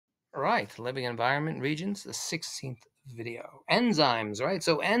Right, living environment regions, the 16th video. Enzymes, right?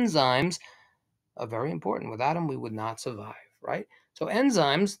 So enzymes are very important. Without them, we would not survive, right? So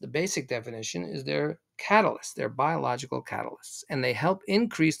enzymes, the basic definition is they're catalysts. They're biological catalysts, and they help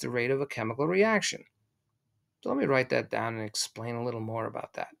increase the rate of a chemical reaction. So let me write that down and explain a little more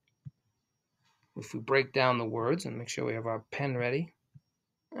about that. If we break down the words and make sure we have our pen ready,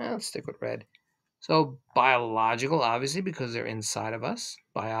 let's stick with red. So biological, obviously, because they're inside of us.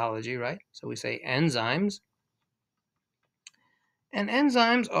 Biology, right? So we say enzymes. And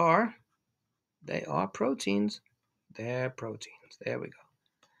enzymes they are proteins. They're proteins. There we go.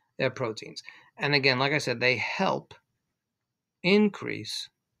 They're proteins. And again, like I said, they help increase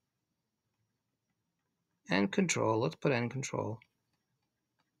and control, let's put and control,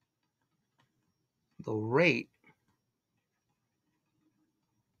 the rate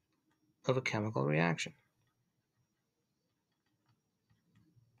of a chemical reaction.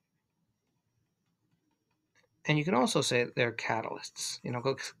 And you can also say they're catalysts,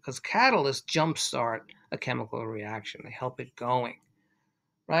 because catalysts jumpstart a chemical reaction. They help it going,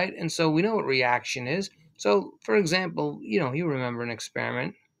 right? And so we know what reaction is. So, for example, you remember an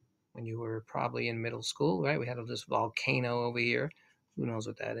experiment when you were probably in middle school, right? We had this volcano over here. Who knows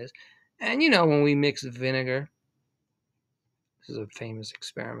what that is? And when we mix vinegar, this is a famous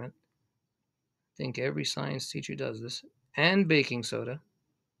experiment. I think every science teacher does this. And baking soda.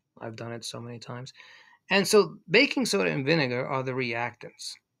 I've done it so many times. And so baking soda and vinegar are the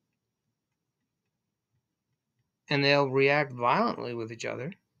reactants. And they'll react violently with each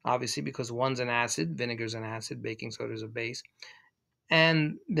other, obviously, because one's an acid, vinegar's an acid, baking soda's a base.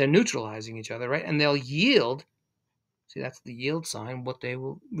 And they're neutralizing each other, right? And they'll yield. See, that's the yield sign. What they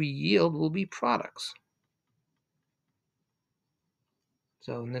will yield will be products.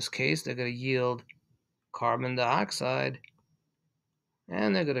 So in this case, they're going to yield carbon dioxide,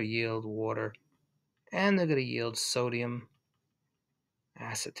 and they're going to yield water, and they're going to yield sodium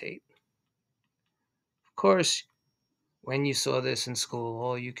acetate. Of course, when you saw this in school,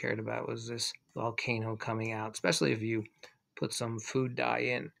 all you cared about was this volcano coming out, especially if you put some food dye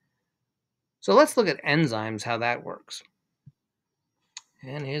in. So let's look at enzymes, how that works.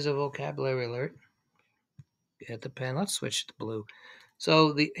 And here's a vocabulary alert. Get the pen. Let's switch to blue.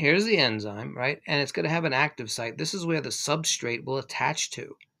 So here's the enzyme, right? And it's going to have an active site. This is where the substrate will attach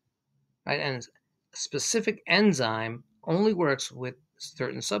to, right? And a specific enzyme only works with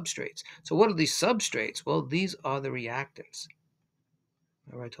certain substrates. So what are these substrates? Well, these are the reactants.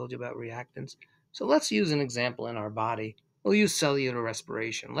 Remember I told you about reactants? So let's use an example in our body. We'll use cellular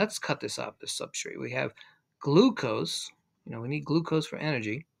respiration. Let's cut this up, this substrate. We have glucose. We need glucose for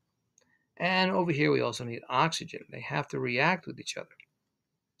energy. And over here, we also need oxygen. They have to react with each other.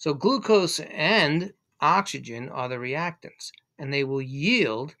 So glucose and oxygen are the reactants, and they will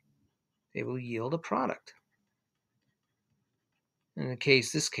yield a product. In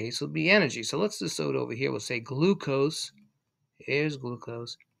this case will be energy. So let's just do it over here. We'll say glucose, here's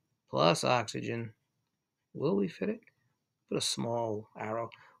glucose, plus oxygen. Will we fit it? Put a small arrow.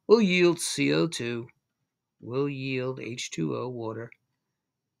 Will yield CO2, will yield H2O, water,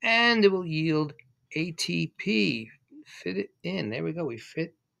 and it will yield ATP. Fit it in. There we go. We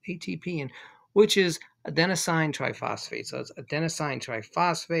fit ATP in, which is adenosine triphosphate. So it's adenosine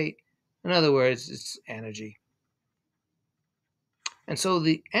triphosphate. In other words, it's energy. And so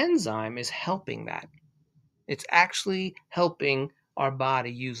the enzyme is helping that. It's actually helping our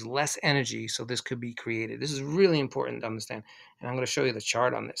body use less energy so this could be created. This is really important to understand. And I'm going to show you the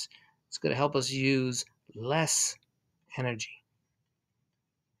chart on this. It's going to help us use less energy.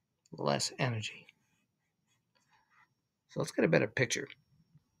 Less energy. So let's get a better picture.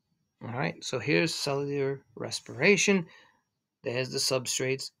 All right, so here's cellular respiration. There's the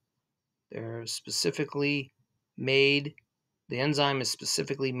substrates. They're specifically made. The enzyme is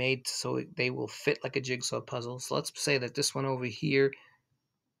specifically made so they will fit like a jigsaw puzzle. So let's say that this one over here,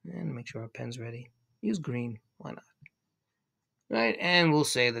 and make sure our pen's ready. Use green, why not? Right, and we'll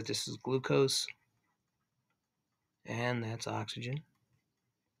say that this is glucose, and that's oxygen.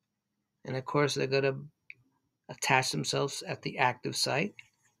 And of course, they're going to attach themselves at the active site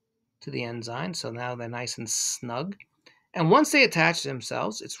to the enzyme. So now they're nice and snug. And once they attach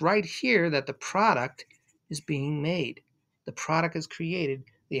themselves, it's right here that the product is being made. The product is created.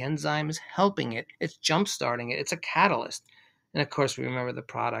 The enzyme is helping it. It's jump-starting it. It's a catalyst. And of course, we remember the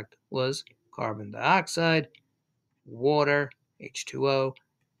product was carbon dioxide, water, H2O,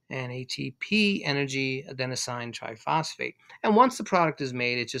 and ATP, energy, adenosine triphosphate. And once the product is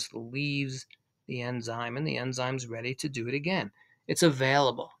made, it just leaves the enzyme, and the enzyme's ready to do it again. It's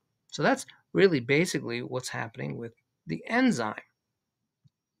available. So that's really basically what's happening with the enzyme.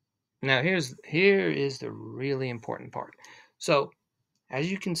 Now here is the really important part. So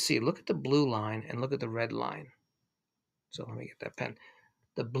as you can see, look at the blue line and look at the red line. So let me get that pen.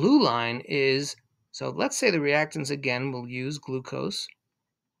 The blue line is, so let's say the reactants again will use glucose.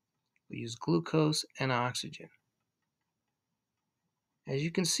 We use glucose and oxygen. As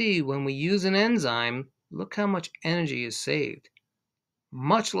you can see, when we use an enzyme, look how much energy is saved.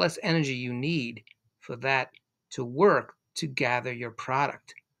 Much less energy you need for that to work to gather your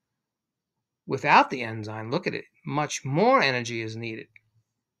product. Without the enzyme, look at it, much more energy is needed.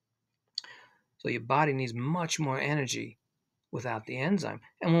 So your body needs much more energy without the enzyme.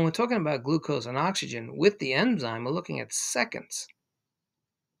 And when we're talking about glucose and oxygen with the enzyme, we're looking at seconds.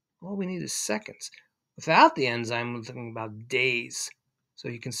 All we need is seconds. Without the enzyme, we're talking about days. So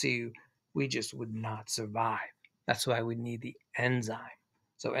you can see we just would not survive. That's why we need the enzyme.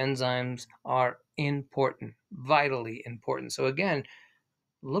 So enzymes are important, vitally important. So again,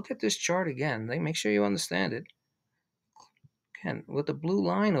 look at this chart again. Make sure you understand it. Again, with the blue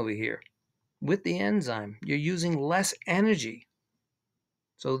line over here, with the enzyme, you're using less energy.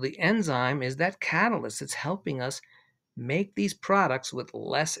 So the enzyme is that catalyst that's helping us make these products with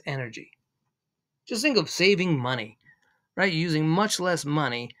less energy. Just think of saving money, right? You're using much less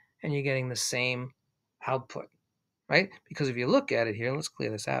money and you're getting the same output, right? Because if you look at it here, let's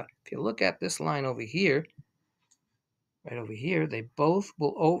clear this out. If you look at this line over here, right over here, they both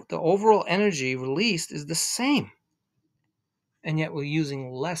will, the overall energy released is the same. And yet we're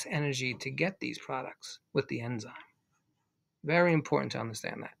using less energy to get these products with the enzyme. Very important to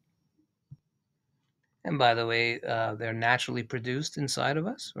understand that. And by the way, they're naturally produced inside of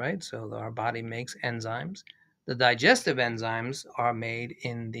us, right? So our body makes enzymes. The digestive enzymes are made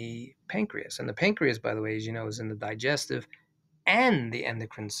in the pancreas. And the pancreas, by the way, as you know, is in the digestive and the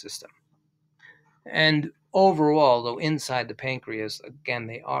endocrine system. And overall, though, inside the pancreas, again,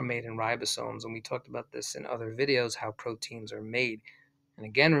 they are made in ribosomes. And we talked about this in other videos, how proteins are made. And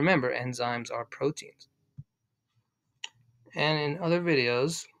again, remember, enzymes are proteins. And in other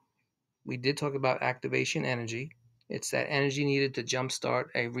videos, we did talk about activation energy. It's that energy needed to jumpstart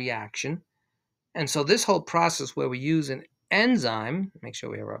a reaction. And so this whole process where we use an enzyme, make sure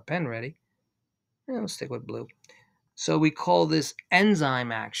we have our pen ready. Let's stick with blue. So we call this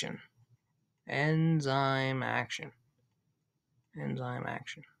enzyme action. Enzyme action. Enzyme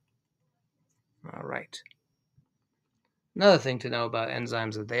action. All right. Another thing to know about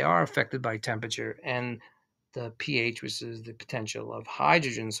enzymes is that they are affected by temperature and the pH, which is the potential of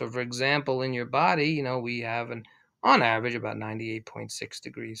hydrogen. So, for example, in your body, we have on average about 98.6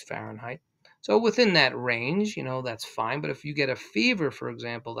 degrees Fahrenheit. So within that range, that's fine. But if you get a fever, for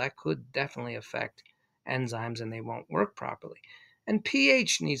example, that could definitely affect enzymes and they won't work properly. And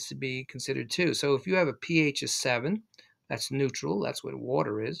pH needs to be considered too. So if you have a pH of 7, that's neutral. That's what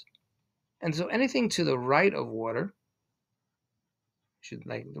water is. And so anything to the right of water,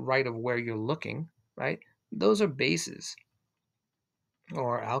 like the right of where you're looking, right? Those are bases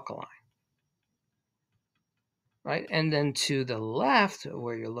or alkaline, right? And then to the left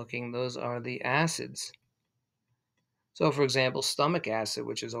where you're looking, those are the acids. So for example, stomach acid,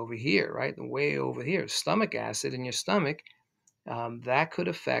 which is over here, right? Way over here, stomach acid in your stomach, that could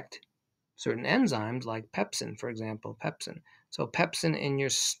affect certain enzymes like pepsin, for example, pepsin. So pepsin in your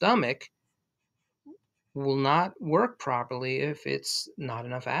stomach will not work properly if it's not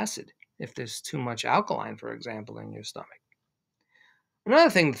enough acid, if there's too much alkaline, for example, in your stomach. Another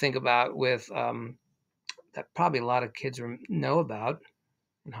thing to think about with that probably a lot of kids know about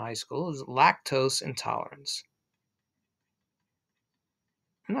in high school is lactose intolerance.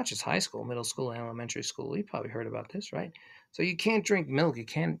 And not just high school, middle school, and elementary school. You probably heard about this, right? So you can't drink milk, you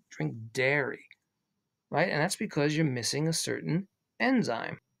can't drink dairy, right? And that's because you're missing a certain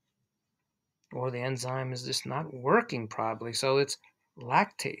enzyme, or the enzyme is just not working properly. So it's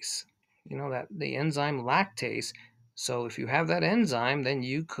lactase. That the enzyme lactase. So if you have that enzyme, then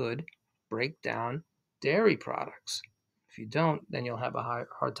you could break down dairy products. If you don't, then you'll have a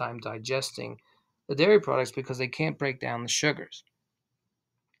hard time digesting the dairy products because they can't break down the sugars.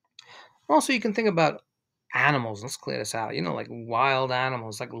 Also, you can think about animals. Let's clear this out. Like wild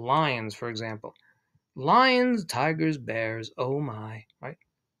animals, like lions, for example. Lions, tigers, bears, oh my, right?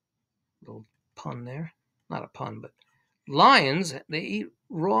 Little pun there. Not a pun, but lions, they eat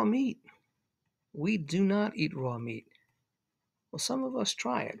raw meat. We do not eat raw meat. Well, some of us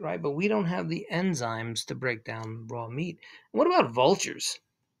try it, right? But we don't have the enzymes to break down raw meat. And what about vultures?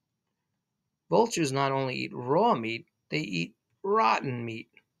 Vultures not only eat raw meat, they eat rotten meat.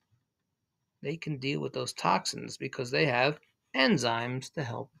 They can deal with those toxins because they have enzymes to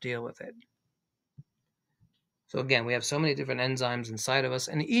help deal with it. So again, we have so many different enzymes inside of us,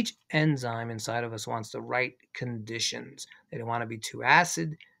 and each enzyme inside of us wants the right conditions. They don't want to be too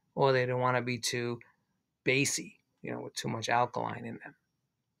acid, or they don't want to be too basey, with too much alkaline in them.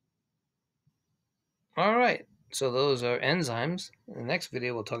 All right, so those are enzymes. In the next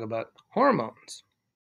video, we'll talk about hormones.